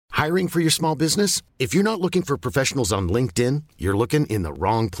Hiring for your small business? If you're not looking for professionals on LinkedIn, you're looking in the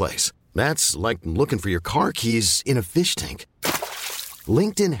wrong place. That's like looking for your car keys in a fish tank.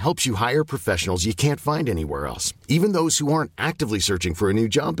 LinkedIn helps you hire professionals you can't find anywhere else, even those who aren't actively searching for a new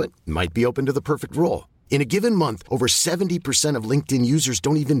job but might be open to the perfect role. In a given month, over 70% of LinkedIn users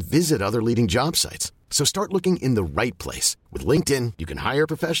don't even visit other leading job sites. So start looking in the right place. With LinkedIn, you can hire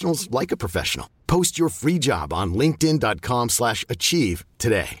professionals like a professional. Post your free job on linkedin.com/achieve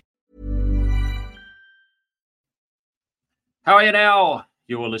today. How are you now?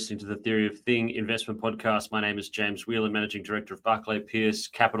 You're listening to the Theory of Thing Investment Podcast. My name is James Whelan, Managing Director of Barclay Pearce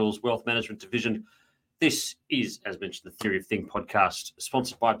Capital's Wealth Management Division. This is, as mentioned, the Theory of Thing Podcast,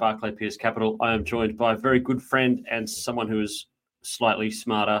 sponsored by Barclay Pearce Capital. I am joined by a very good friend and someone who is slightly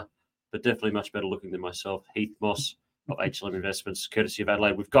smarter, but definitely much better looking than myself, Heath Moss of HLM Investments, courtesy of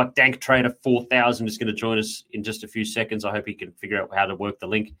Adelaide. We've got Dank Trader 4000 is going to join us in just a few seconds. I hope he can figure out how to work the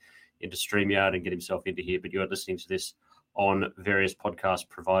link into StreamYard and get himself into here. But you are listening to this on various podcast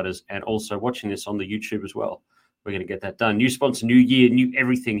providers and also watching this on the YouTube as well. We're going to get that done. New sponsor, new year, new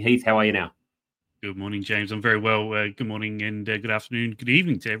everything. Heath, how are you now? Good morning, James. I'm very well. Good morning and good afternoon, good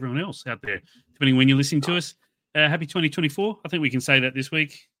evening to everyone else out there, depending when you're listening to us. Happy 2024. I think we can say that this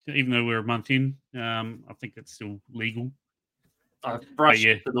week, even though we're a month in. I think it's still legal. I've brushed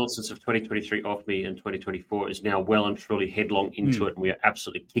the nonsense of 2023 off me, and 2024 is now well and truly headlong into it, and we are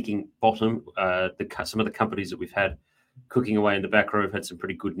absolutely kicking bottom. Some of the companies that we've had cooking away in the back row have had some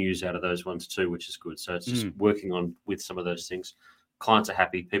pretty good news out of those ones too, which is good. So it's just working on with some of those things. Clients are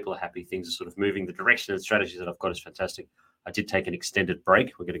happy, people are happy, things are sort of moving. The direction and strategies that I've got is fantastic. I did take an extended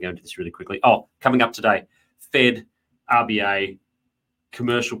break. We're going to go into this really quickly. Coming up today, Fed, RBA,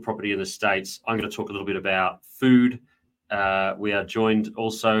 commercial property in the States. I'm going to talk a little bit about food. We are joined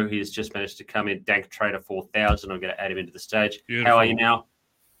also, he has just managed to come in, Dank Trader 4000. I'm going to add him into the stage. Beautiful. How are you now?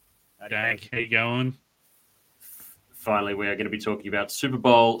 Dank, how you going? Finally, we are going to be talking about Super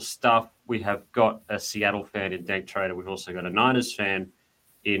Bowl stuff. We have got a Seattle fan in Dank Trader. We've also got a Niners fan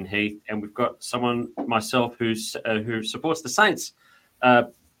in Heath, and we've got someone, myself, who supports the Saints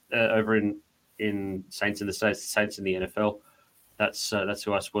over in Saints in the States, the Saints in the NFL. That's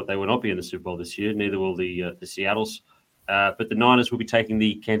who I support. They will not be in the Super Bowl this year. Neither will the Seattles. But the Niners will be taking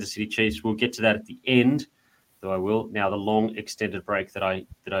the Kansas City Chiefs. We'll get to that at the end, though I will. Now, the long extended break that I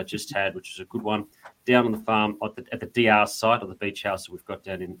just had, which is a good one, down on the farm at the DR site, on the beach house that we've got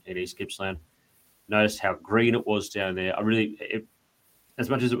down in East Gippsland. Noticed how green it was down there. As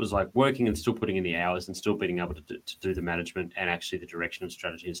much as it was like working and still putting in the hours and still being able to do the management and actually the direction and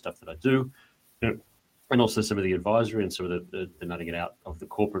strategy and stuff that I do, and also some of the advisory and some of the nutting it out of the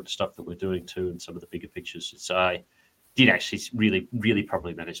corporate stuff that we're doing too, and some of the bigger pictures. So I did actually really, really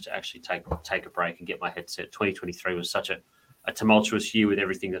probably manage to actually take a break and get my head set. 2023 was such a tumultuous year with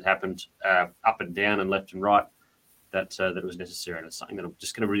everything that happened up and down and left and right that it was necessary. And it's something that I'm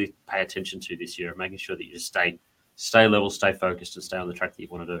just going to really pay attention to this year, making sure that you just stay level, stay focused, and stay on the track that you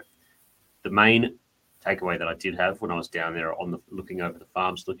want to do. The main takeaway that I did have when I was down there looking over the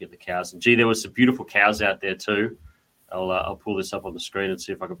farms, looking at the cows, and there was some beautiful cows out there too. I'll pull this up on the screen and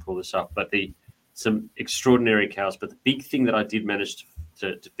see if I can pull this up. But some extraordinary cows. But the big thing that I did manage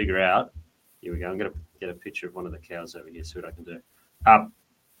to figure out, here we go. I'm going to get a picture of one of the cows over here, see what I can do. The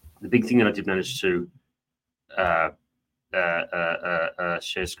big thing that I did manage to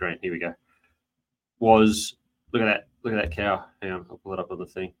share screen, here we go, was look at that cow. Hang on, I'll pull it up on the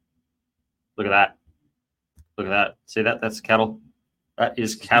thing. Look at that. See that? That's cattle. That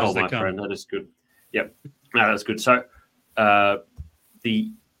is cattle, my friend. That is good. Yep. No, that's good. So the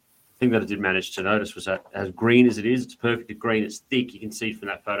thing that I did manage to notice was that as green as it is, it's perfectly green, it's thick. You can see from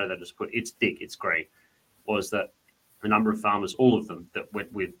that photo that I just put, it's thick, it's green. Was that a number of farmers, all of them, that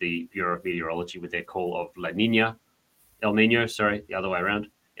went with the Bureau of Meteorology with their call of El Nino, the other way around,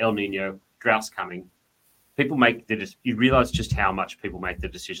 El Nino, droughts coming. People you realize just how much people make the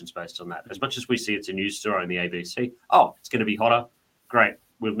decisions based on that. As much as we see it's a news story on the ABC, it's going to be hotter, great.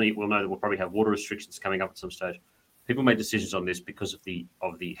 We'll know that we'll probably have water restrictions coming up at some stage. People made decisions on this because of the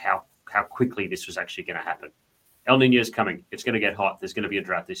how quickly this was actually going to happen. El Nino is coming. It's going to get hot. There's going to be a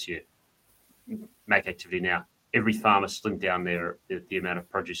drought this year. Make activity now. Every farmer slimmed down the amount of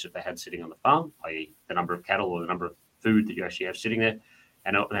produce that they had sitting on the farm, i.e. the number of cattle or the number of food that you actually have sitting there,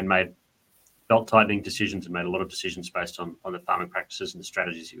 and made belt-tightening decisions and made a lot of decisions based on the farming practices and the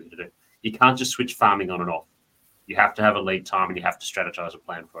strategies you're going to do. You can't just switch farming on and off. You have to have a lead time and you have to strategize a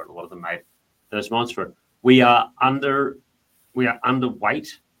plan for it. A lot of them made those minds for it. We are underweight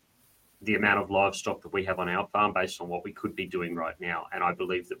the amount of livestock that we have on our farm based on what we could be doing right now. And I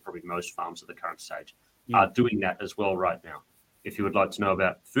believe that probably most farms at the current stage are doing that as well right now. if you would like to know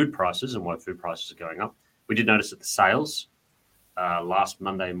about food prices and why food prices are going up, we did notice that the sales last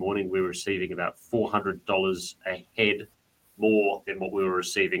Monday morning, we were receiving about $400 a head more than what we were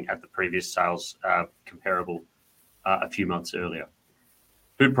receiving at the previous sales comparable a few months earlier.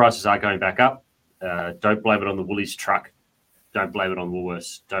 Food prices are going back up. Don't blame it on the Woolies truck. Don't blame it on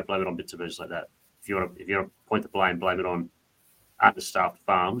Woolworths. Don't blame it on bits and pieces like that. If you want to point the blame it on understocked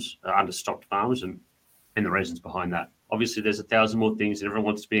farms, and the reasons behind that. Obviously, there's 1,000 more things, and everyone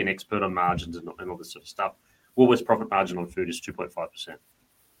wants to be an expert on margins and all this sort of stuff. Woolworths' profit margin on food is 2.5%.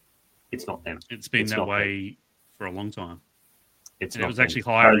 It's not them. It's been that way for a long time. It was actually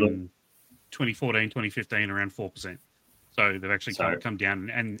higher in 2014, 2015, around 4%. So they've actually come down,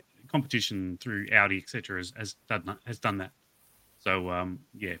 and competition through Audi, etc., has done that. So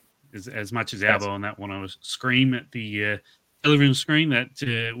as much as Albo on that one, I was scream at the television screen that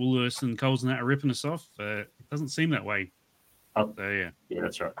Woolworths and Coles and that are ripping us off. It doesn't seem that way. Yeah,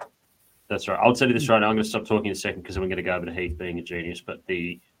 that's right. That's right. I'll tell you this right now. I'm going to stop talking in a second because I'm going to go over to Heath being a genius. But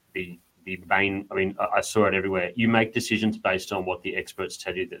the main, I saw it everywhere. You make decisions based on what the experts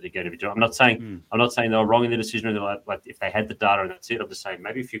tell you that they're going to be doing. I'm not saying they were wrong in the decision. Or like if they had the data and that's it. I'm just saying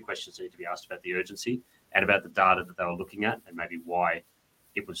maybe a few questions need to be asked about the urgency and about the data that they were looking at, and maybe why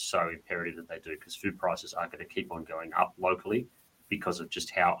it was so imperative that they do. Because food prices are going to keep on going up locally because of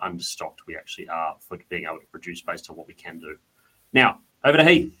just how understocked we actually are for being able to produce based on what we can do. Now over to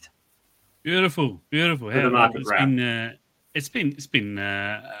Heath. Beautiful. It's been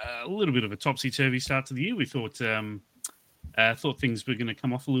a little bit of a topsy-turvy start to the year. We thought things were going to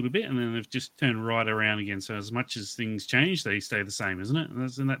come off a little bit, and then they've just turned right around again. So as much as things change, they stay the same, isn't it?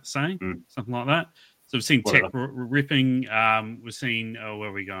 Isn't that the same? Something like that. So we've seen tech ripping. We've seen, where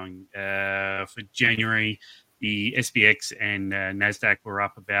are we going? For January, the SPX and NASDAQ were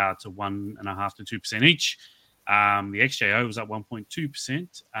up about 1.5% to 2% each. The XJO was up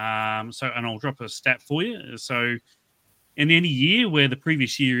 1.2%. And I'll drop a stat for you. So in any year where the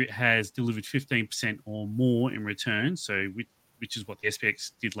previous year has delivered 15% or more in return, so which is what the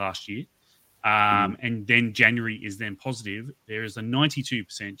SPX did last year, and then January is then positive, there is a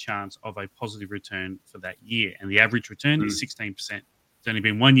 92% chance of a positive return for that year. And the average return is 16%. It's only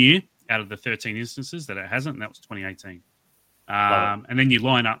been 1 year out of the 13 instances that it hasn't, and that was 2018. And then you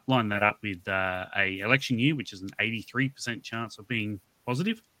line that up with a election year, which is an 83% chance of being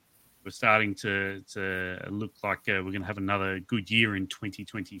positive. We're starting to look like we're going to have another good year in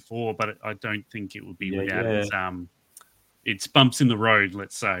 2024, but I don't think it will be without its bumps in the road,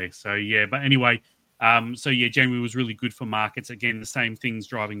 let's say. So, yeah, but anyway, January was really good for markets. Again, the same things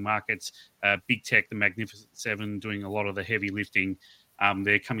driving markets. Big Tech, the Magnificent Seven, doing a lot of the heavy lifting.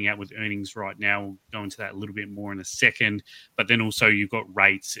 They're coming out with earnings right now. We'll go into that a little bit more in a second. But then also you've got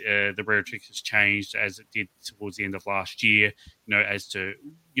rates. The rhetoric has changed as it did towards the end of last year, as to,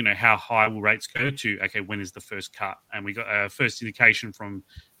 how high will rates go to, okay, when is the first cut? And we got a first indication from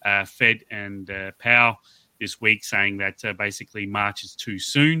Fed and Powell this week saying that basically March is too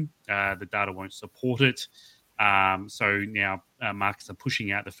soon. The data won't support it. So now markets are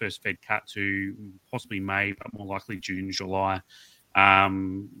pushing out the first Fed cut to possibly May, but more likely June, July.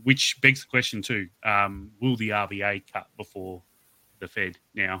 Which begs the question too, will the RBA cut before the Fed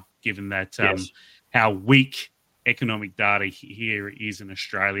now, given that how weak economic data here is in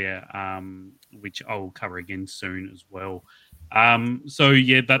Australia, which I will cover again soon as well. But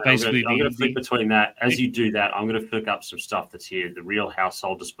basically... I'm going to flick between that. As you do that, I'm going to flick up some stuff that's here. The real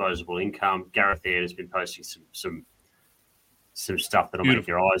household disposable income. Gareth Aird has been posting some stuff that'll make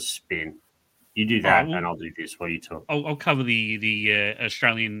your eyes spin. You do that, and I'll do this while you talk. I'll cover the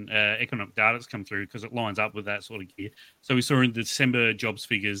Australian economic data that's come through because it lines up with that sort of gear. So we saw in the December jobs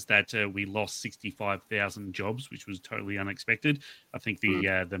figures that we lost 65,000 jobs, which was totally unexpected. I think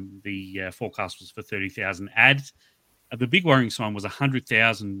the forecast was for 30,000 ads. The big worrying sign was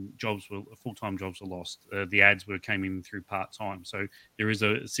 100,000 full-time jobs were lost. The ads came in through part-time. So there is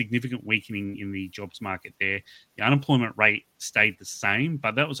a significant weakening in the jobs market there. The unemployment rate stayed the same,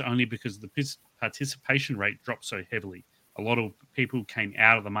 but that was only because the participation rate dropped so heavily. A lot of people came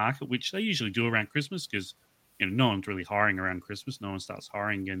out of the market, which they usually do around Christmas because no one's really hiring around Christmas. No one starts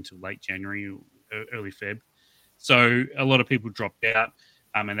hiring until late January or early Feb. So a lot of people dropped out.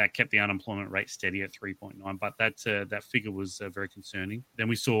 And that kept the unemployment rate steady at 3.9. But that figure was very concerning. Then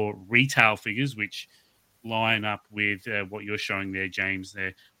we saw retail figures, which line up with what you're showing there, James,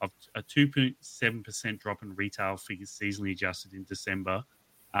 there of a 2.7% drop in retail figures seasonally adjusted in December.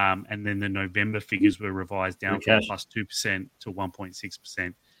 And then the November figures were revised down from plus 2% to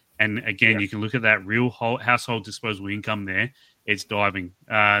 1.6%. And again, you can look at that real household disposable income there. It's diving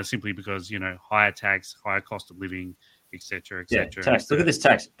simply because, higher tax, higher cost of living, etc., Yeah, etc. tax. Look at this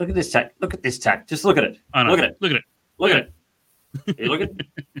tax. Look at this tax. Look at this tax. Just look at it. I know. Look at it. Look at it. Look at it. Are you looking?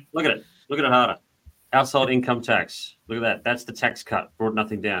 Look at it. Look at it harder. Household income tax. Look at that. That's the tax cut. Brought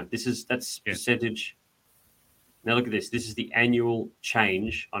nothing down. That's percentage. Now look at this. This is the annual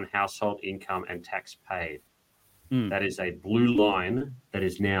change on household income and tax paid. That is a blue line that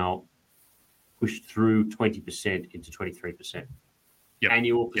is now pushed through 20% into 23%.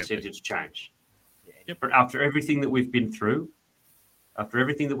 Annual percentage change. But after everything that we've been through, after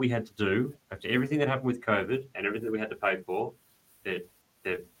everything that we had to do, after everything that happened with COVID and everything that we had to pay for,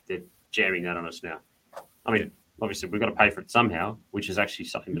 they're jamming that on us now. I mean, obviously, we've got to pay for it somehow, which is actually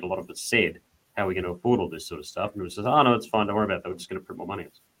something that a lot of us said. How are we going to afford all this sort of stuff? And it says, oh, no, it's fine. Don't worry about that. We're just going to print more money.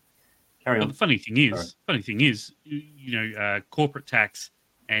 Carry on. Well, the funny thing is, corporate tax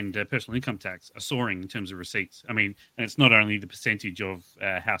and personal income tax are soaring in terms of receipts. I mean, and it's not only the percentage of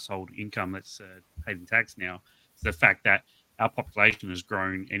household income that's paid in tax now, it's the fact that our population has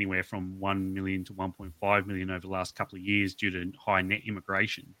grown anywhere from 1 million to 1.5 million over the last couple of years due to high net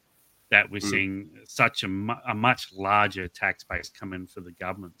immigration, that we're seeing such a much larger tax base come in for the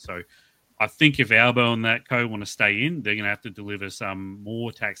government. So I think if Albo and that co want to stay in, they're going to have to deliver some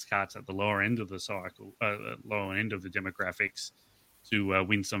more tax cuts at the lower end of the cycle, lower end of the demographics, to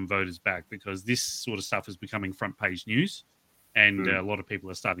win some voters back, because this sort of stuff is becoming front page news, and a lot of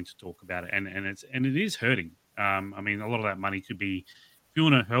people are starting to talk about it, and it is hurting. I mean, a lot of that money could be, if you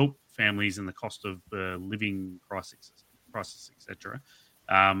want to help families in the cost of living prices, etc.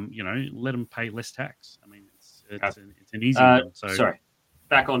 Let them pay less tax. I mean, it's an easy one. So sorry,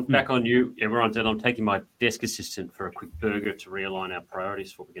 back on you. Yeah, we're on. I'm taking my desk assistant for a quick burger to realign our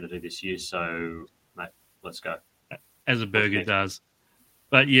priorities for what we're going to do this year. So, mate, let's go. As a burger does.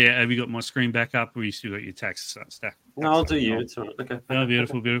 But yeah, have you got my screen back up, or you still got your tax stack? No, I'll do you. It's all right. Okay. Oh,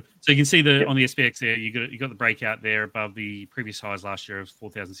 beautiful. So you can see on the SPX there, you got the breakout there above the previous highs last year of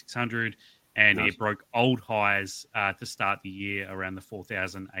 4,600, and it broke old highs to start the year around the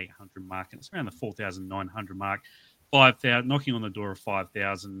 4,800 mark, and it's around the 4,900 mark. 5,000, knocking on the door of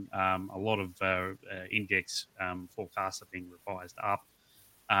 5,000. A lot of index forecasts are being revised up.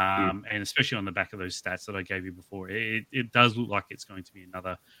 And especially on the back of those stats that I gave you before, it does look like it's going to be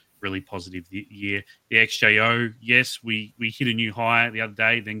another really positive year. The XJO, yes, we hit a new high the other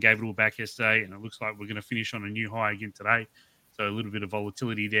day, then gave it all back yesterday, and it looks like we're going to finish on a new high again today. So a little bit of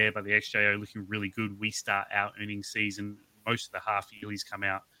volatility there, but the XJO looking really good. We start our earnings season. Most of the half yearlies come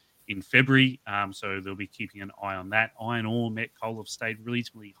out in February, so they'll be keeping an eye on that. Iron ore, met coal have stayed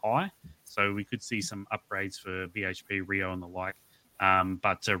reasonably high, so we could see some upgrades for BHP, Rio, and the like.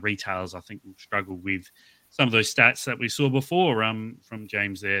 But retailers, I think, will struggle with some of those stats that we saw before from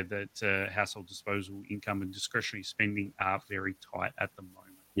James there, that household disposable income and discretionary spending are very tight at the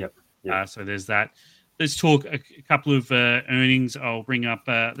moment. Yep. So there's that. Let's talk a couple of earnings. Let's bring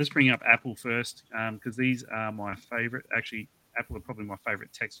up Apple first, because these are my favorite. Actually, Apple are probably my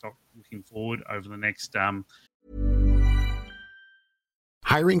favorite tech stock looking forward over the next.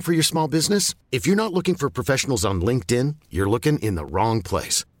 Hiring for your small business? If you're not looking for professionals on LinkedIn, you're looking in the wrong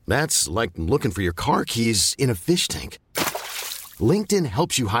place. That's like looking for your car keys in a fish tank. LinkedIn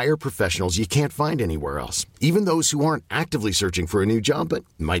helps you hire professionals you can't find anywhere else, even those who aren't actively searching for a new job but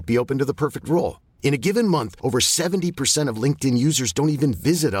might be open to the perfect role. In a given month, over 70% of LinkedIn users don't even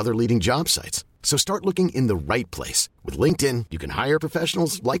visit other leading job sites. So start looking in the right place. With LinkedIn, you can hire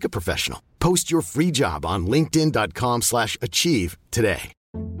professionals like a professional. Post your free job on linkedin.com/achieve today.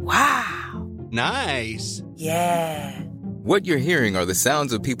 Wow. Nice. Yeah. What you're hearing are the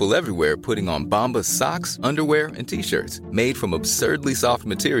sounds of people everywhere putting on Bombas socks, underwear, and T-shirts made from absurdly soft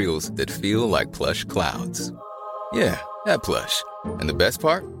materials that feel like plush clouds. Yeah, that plush. And the best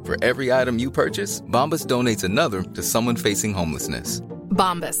part? For every item you purchase, Bombas donates another to someone facing homelessness.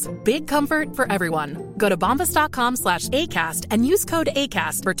 Bombas. Big comfort for everyone. Go to bombas.com/ACAST and use code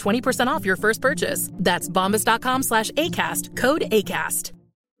ACAST for 20% off your first purchase. That's bombas.com/ACAST. Code ACAST.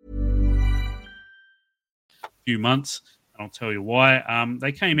 Few months. I'll tell you why.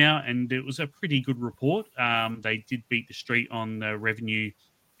 They came out and it was a pretty good report. They did beat the street on the revenue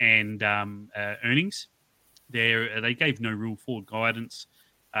and earnings. They gave no real forward guidance,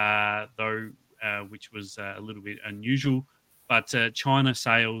 though, which was a little bit unusual. But China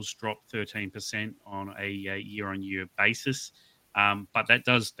sales dropped 13% on a year-on-year basis. But that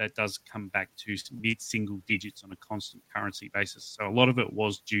does come back to mid-single digits on a constant currency basis. So a lot of it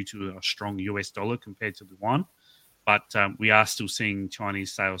was due to a strong US dollar compared to the yuan. But we are still seeing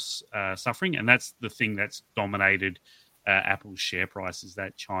Chinese sales suffering, and that's the thing that's dominated Apple's share price, is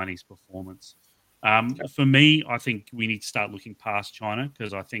that Chinese performance. For me, I think we need to start looking past China,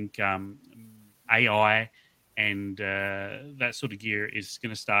 because I think AI and that sort of gear is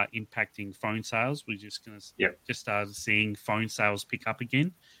going to start impacting phone sales. We're just going to just start seeing phone sales pick up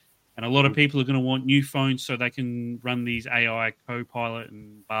again. And a lot of people are going to want new phones so they can run these AI Copilot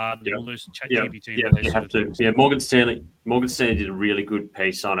and Bard and all those ChatGPT. Yeah, you have to. Yeah, Morgan Stanley did a really good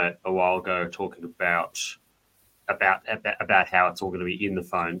piece on it a while ago, talking about how it's all going to be in the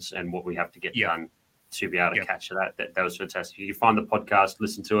phones and what we have to get done to be able to capture that. That was fantastic. If you find the podcast,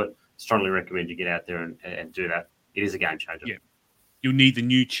 listen to it. Strongly recommend you get out there and do that. It is a game changer. Yeah. You'll need the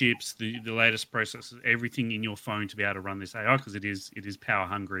new chips, the latest processors, everything in your phone to be able to run this AI because it is power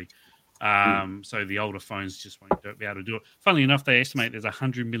hungry. So the older phones just won't be able to do it. Funnily enough, they estimate there's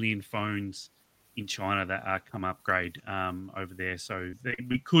 100 million phones in China that are come upgrade over there. So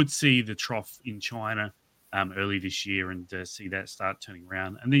we could see the trough in China early this year and see that start turning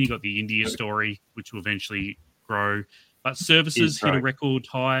around. And then you got the India story, which will eventually grow. But services hit a record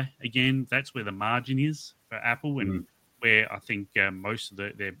high again. That's where the margin is for Apple and where I think most of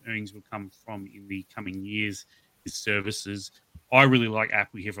their earnings will come from in the coming years is services. I really like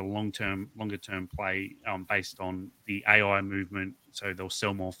Apple here for a longer term play based on the AI movement. So they'll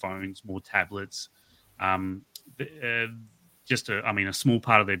sell more phones, more tablets. A small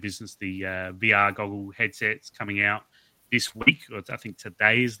part of their business, the VR goggle headsets coming out this week. I think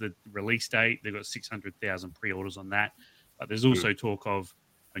today is the release date. They've got 600,000 pre-orders on that. But there's also talk of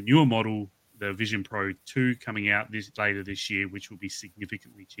a newer model, the Vision Pro 2, coming out later this year, which will be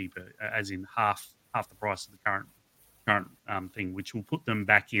significantly cheaper, as in half the price of the current thing, which will put them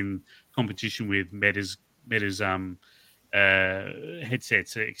back in competition with Meta's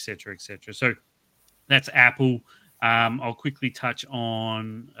headsets, etc., etc. So that's Apple. I'll quickly touch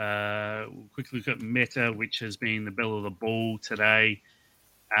on quickly look at Meta, which has been the belle of the ball today.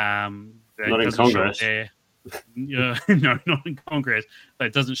 Not in Congress. No, not in Congress. But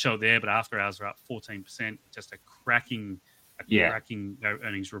it doesn't show there. But after hours are up 14%. Just a cracking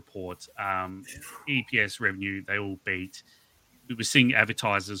earnings report. EPS revenue, they all beat. We were seeing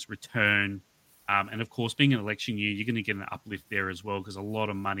advertisers return. And of course, being an election year, you're going to get an uplift there as well because a lot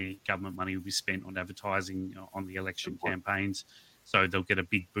of government money will be spent on advertising on the election campaigns. So they'll get a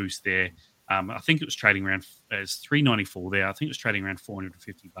big boost there. I think it was trading around it's $3.94 there. I think it was trading around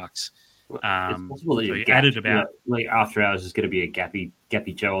 $450. It's possible that you added about like after hours is going to be a gappy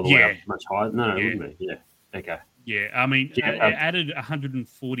Joe all the way up much higher. No, it wouldn't be. Yeah. Okay. Yeah, I mean, it added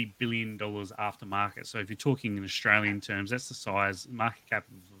 $140 billion after market. So if you're talking in Australian terms, that's the market cap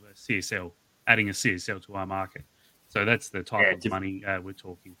of a CSL, adding a CSL to our market. So that's the type of money we're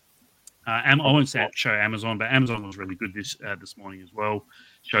talking. I won't show Amazon, but Amazon was really good this morning as well.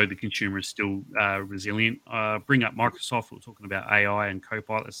 Showed the consumer is still resilient. Bring up Microsoft. We're talking about AI and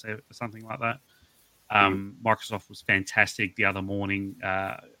Copilot or something like that. Microsoft was fantastic the other morning.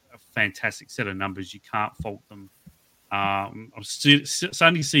 A fantastic set of numbers. You can't fault them. I'm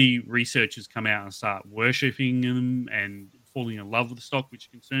starting to see researchers come out and start worshipping them and falling in love with the stock,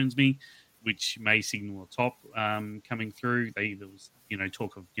 which concerns me, which may signal a top coming through. There was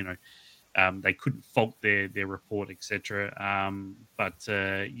talk of they couldn't fault their report, etc.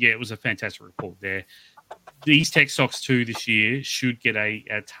 It was a fantastic report there. These tech stocks too this year should get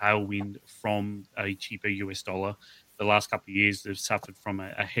a tailwind from a cheaper US dollar. The last couple of years, they've suffered from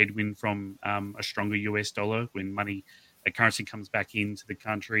a headwind from a stronger US dollar when a currency comes back into the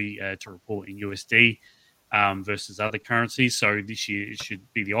country to report in USD versus other currencies. So this year it should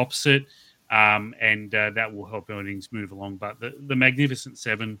be the opposite, and that will help earnings move along. But the Magnificent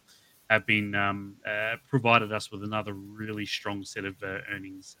Seven have been provided us with another really strong set of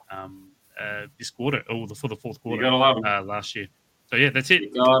earnings this quarter, or for the fourth quarter last year. So yeah, that's it.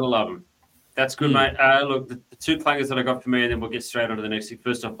 You gotta love them. That's good, mate. Look, the two clangers that I got for me, and then we'll get straight on to the next thing.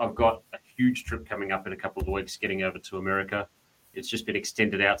 First off, I've got a huge trip coming up in a couple of weeks, getting over to America. It's just been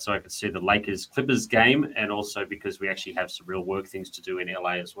extended out so I could see the Lakers-Clippers game, and also because we actually have some real work things to do in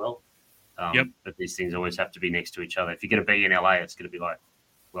LA as well. But these things always have to be next to each other. If you're going to be in LA, it's going to be like,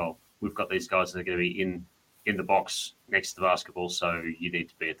 well, we've got these guys that are going to be in the box next to the basketball, so you need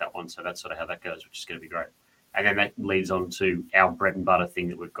to be at that one. So that's sort of how that goes, which is going to be great. And then that leads on to our bread and butter thing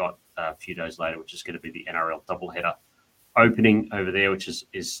that we've got a few days later, which is going to be the NRL doubleheader opening over there, which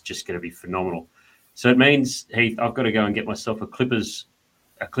is just going to be phenomenal. So it means, Heath, I've got to go and get myself a Clippers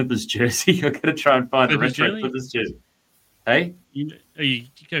jersey. I've got to try and find a retro Clippers jersey. Hey? You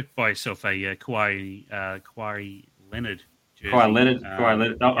go buy yourself a Kawhi Leonard jersey. Kawhi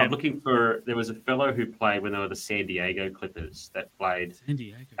Leonard. No, I'm looking for, there was a fellow who played when they were the San Diego Clippers that played. San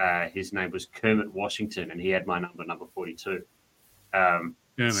Diego. His name was Kermit Washington, and he had my number 42.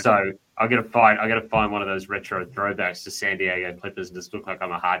 McDermott. So I got to find one of those retro throwbacks to San Diego Clippers and just look like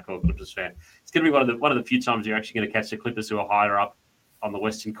I'm a hardcore Clippers fan. It's going to be one of the few times you're actually going to catch the Clippers who are higher up on the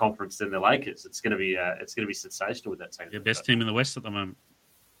Western Conference than the Lakers. It's going to be sensational with that team. The best team in the West at the moment.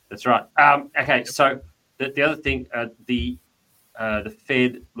 That's right. Okay, so the other thing, the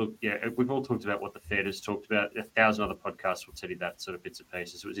Fed. Look, yeah, we've all talked about what the Fed has talked about. 1,000 other podcasts will tell you that sort of bits and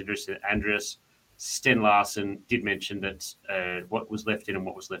pieces. It was interesting that Andreas Sten Larsen did mention that what was left in and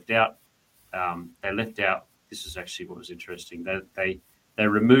what was left out. They left out. This is actually what was interesting. They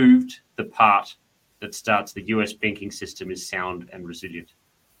removed the part that starts the U.S. banking system is sound and resilient,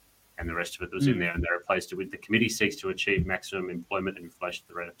 and the rest of it was in there, and they replaced it with the committee seeks to achieve maximum employment and inflation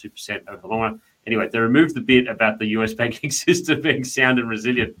at the rate of 2% over the long run. Anyway, they removed the bit about the U.S. banking system being sound and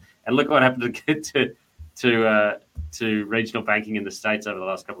resilient, and look what happened to regional banking in the States over the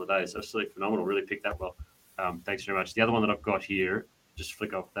last couple of days. Absolutely phenomenal. Really picked up well. Thanks very much. The other one that I've got here, just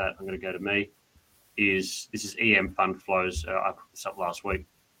flick off that. I'm going to go to me. This is EM fund flows. I put this up last week.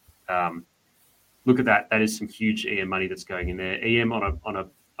 Look at that. That is some huge EM money that's going in there. EM on a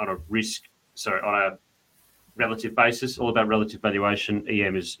relative basis, all about relative valuation.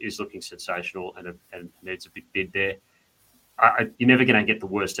 EM is looking sensational and needs a big bid there. You're never going to get the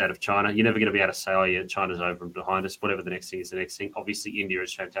worst out of China. You're never going to be able to say, oh, yeah, China's over and behind us. Whatever the next thing is, the next thing. Obviously, India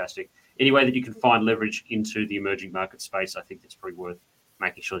is fantastic. Any way that you can find leverage into the emerging market space, I think it's pretty worth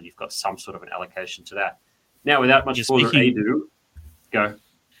making sure that you've got some sort of an allocation to that. Now, without much further ado, go.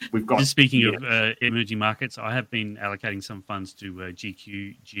 We've got. Just speaking of emerging markets, I have been allocating some funds to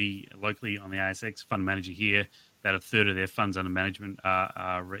GQG locally on the ASX. Fund manager here, about a third of their funds under management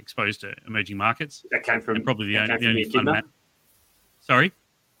are exposed to emerging markets. That came from probably the only fund. Sorry,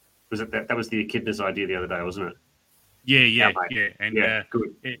 was it that was the Echidna's idea the other day, wasn't it? Yeah, and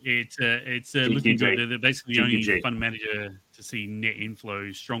good. It's looking good. They're basically the only fund manager to see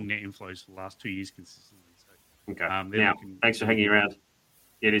strong net inflows for the last 2 years consistently. So, okay. Now, thanks for hanging around.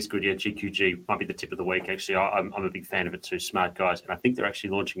 Yeah, it is good. Yeah, GQG might be the tip of the week. Actually, I'm a big fan of it too. Smart guys, and I think they're actually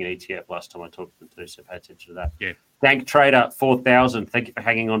launching an ETF. Last time I talked to them too, so pay attention to that. Yeah. Dank Trader 4000. Thank you for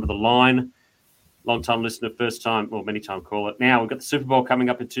hanging on to the line. Long time listener, first time, well, many time caller. Now we've got the Super Bowl coming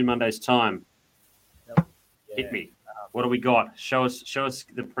up in 2 Mondays' time. Yeah. Hit me. What do we got? Show us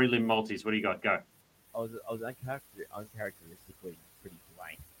the prelim multis. What do you got? Go. I was uncharacteristically pretty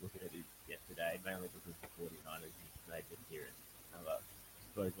blank looking at it yesterday, mainly because the 49ers made the appearance. I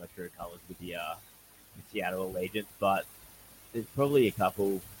suppose my true colours with the Seattle Allegiance, but there's probably a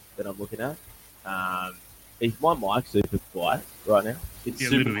couple that I'm looking at. Is my mic super quiet right now? It's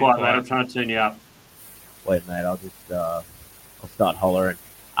super quiet, mate. I'm trying to turn you up. Wait, mate. I'll just I'll start hollering.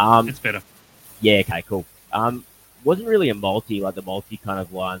 It's better. Yeah. Okay. Cool. Wasn't really a multi. Like the multi kind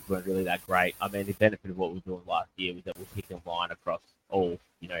of lines weren't really that great. I mean, the benefit of what we were doing last year was that we picked a line across all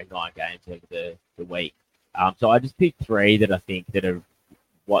 9 games over the week. So I just picked 3 that I think that are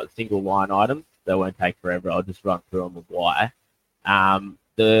single line items. They won't take forever. I'll just run through them with why.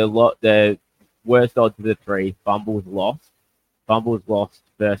 The worst odds of the 3: fumbles lost. Fumbles lost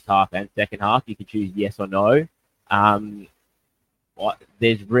first half and second half. You can choose yes or no.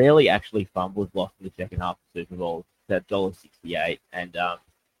 There's rarely actually fumbles lost in the second half of the Super Bowl. It's $1.68. And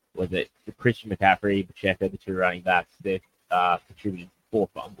was it Christian McCaffrey, Pacheco, the 2 running backs, they're contributing 4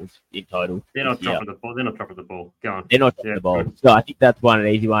 fumbles in total. They're not dropping the ball. They're not dropping the ball. Go on. They're not dropping the ball. So I think that's an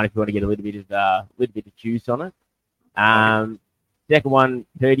easy one if you want to get a little bit of juice on it. Second one,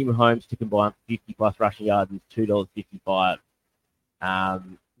 Purdy Mahomes to combine 50+ rushing yards is $2.55.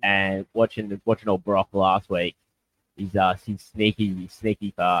 And watching old Brock last week, he's sneaky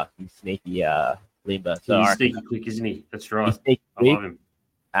fast. He's sneaky limber. So he's sneaky quick, isn't he? That's right. I love him.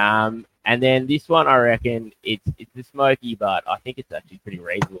 And then this one, I reckon it's a smoky, but I think it's actually pretty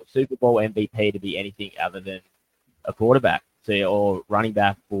reasonable. Super Bowl MVP to be anything other than a quarterback, or running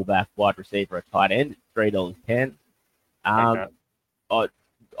back, fullback, wide receiver, a tight end. $3.10.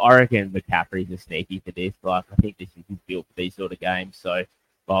 I reckon McCaffrey's a sneaky for this. Like, I think this is built for these sort of games. So if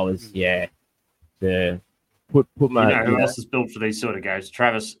I was, to put my... who else is built for these sort of games?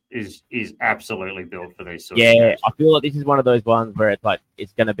 Travis is absolutely built for these sort of games. Yeah, I feel like this is one of those ones where it's like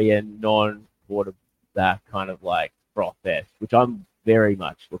it's going to be a non-quarterback kind of like froth fest, which I'm very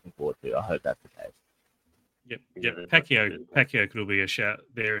much looking forward to. I hope that's the case. Yep. Pacquiao could be a shout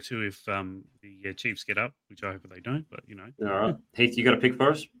there too if the Chiefs get up, which I hope they don't. But All right, Heath, you got a pick for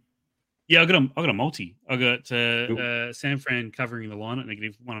us? Yeah, I got a multi. I got San Fran covering the line at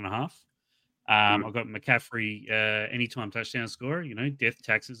 -1.5. I've got McCaffrey anytime touchdown scorer. Death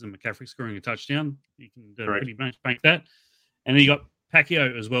taxes and McCaffrey scoring a touchdown. You can pretty much bank that. And then you got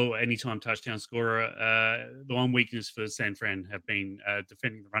Pacquiao as well, anytime touchdown scorer. The one weakness for San Fran have been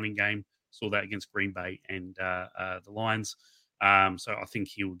defending the running game. Saw that against Green Bay and the Lions. So I think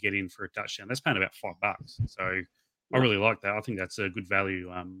he will get in for a touchdown. That's paying about $5. So I really like that. I think that's a good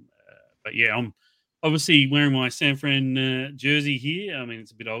value. But yeah, I'm obviously wearing my San Fran jersey here. I mean,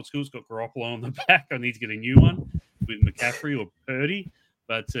 it's a bit old school. It's got Garoppolo on the back. I need to get a new one with McCaffrey or Purdy.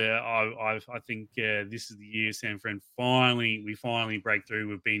 But I think this is the year San Fran we finally break through.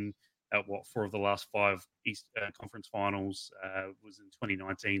 We've been at 4 of the last 5 East Conference Finals. Was in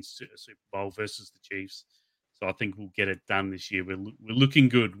 2019 Super Bowl versus the Chiefs. So I think we'll get it done this year. We're looking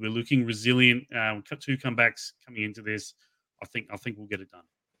good. We're looking resilient. We've got 2 comebacks coming into this. I think we'll get it done.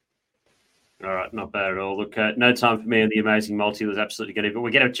 All right, not bad at all. Look, no time for me and the amazing multi was absolutely going to, but we're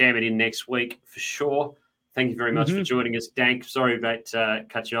going to jam it in next week for sure. Thank you very much for joining us, Dank. Sorry about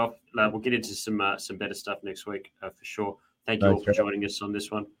cut you off. We'll get into some better stuff next week for sure. Thank you all for joining us on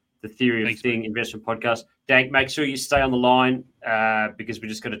this one. The Theory of Thing Investment Podcast. Dank, make sure you stay on the line because we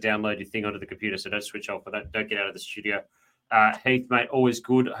just got to download your thing onto the computer, so don't switch off. But don't get out of the studio. Heath, mate, always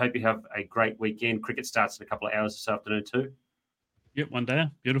good. I hope you have a great weekend. Cricket starts in a couple of hours this afternoon too. Yep, one day.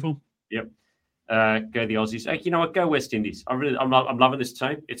 Beautiful. Yep. Go the Aussies. Hey, you know what? Go West Indies. I'm loving this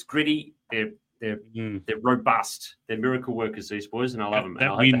team. It's gritty. They're robust. They're miracle workers, these boys, and I love them.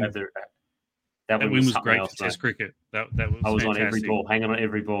 That win was great for Test cricket. That was I was fantastic. on every ball, hanging on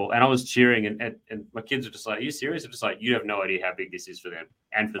every ball, and I was cheering. And my kids are just like, "Are you serious?" I'm just like, "You have no idea how big this is for them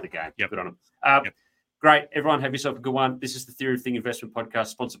and for the game." Yep. Good on them. Great, everyone. Have yourself a good one. This is the Theory of Thing Investment Podcast,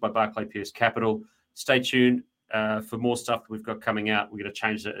 sponsored by Barclay Pierce Capital. Stay tuned for more stuff we've got coming out. We're going to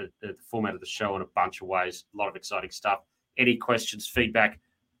change the format of the show in a bunch of ways. A lot of exciting stuff. Any questions, feedback?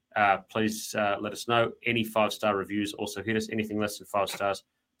 Please let us know. Any 5-star reviews, also hit us. Anything less than 5 stars,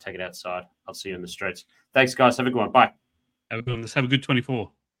 take it outside. I'll see you in the streets. Thanks, guys. Have a good one. Bye. Have a good one. Let's have a good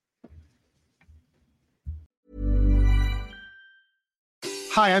 24.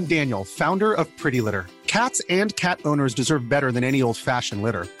 Hi, I'm Daniel, founder of Pretty Litter. Cats and cat owners deserve better than any old-fashioned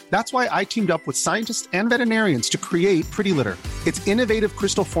litter. That's why I teamed up with scientists and veterinarians to create Pretty Litter. Its innovative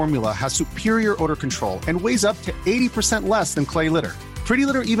crystal formula has superior odor control and weighs up to 80% less than clay litter. Pretty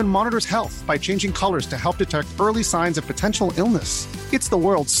Litter even monitors health by changing colors to help detect early signs of potential illness. It's the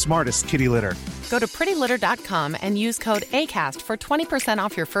world's smartest kitty litter. Go to prettylitter.com and use code ACAST for 20%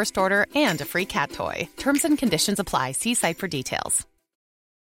 off your first order and a free cat toy. Terms and conditions apply. See site for details.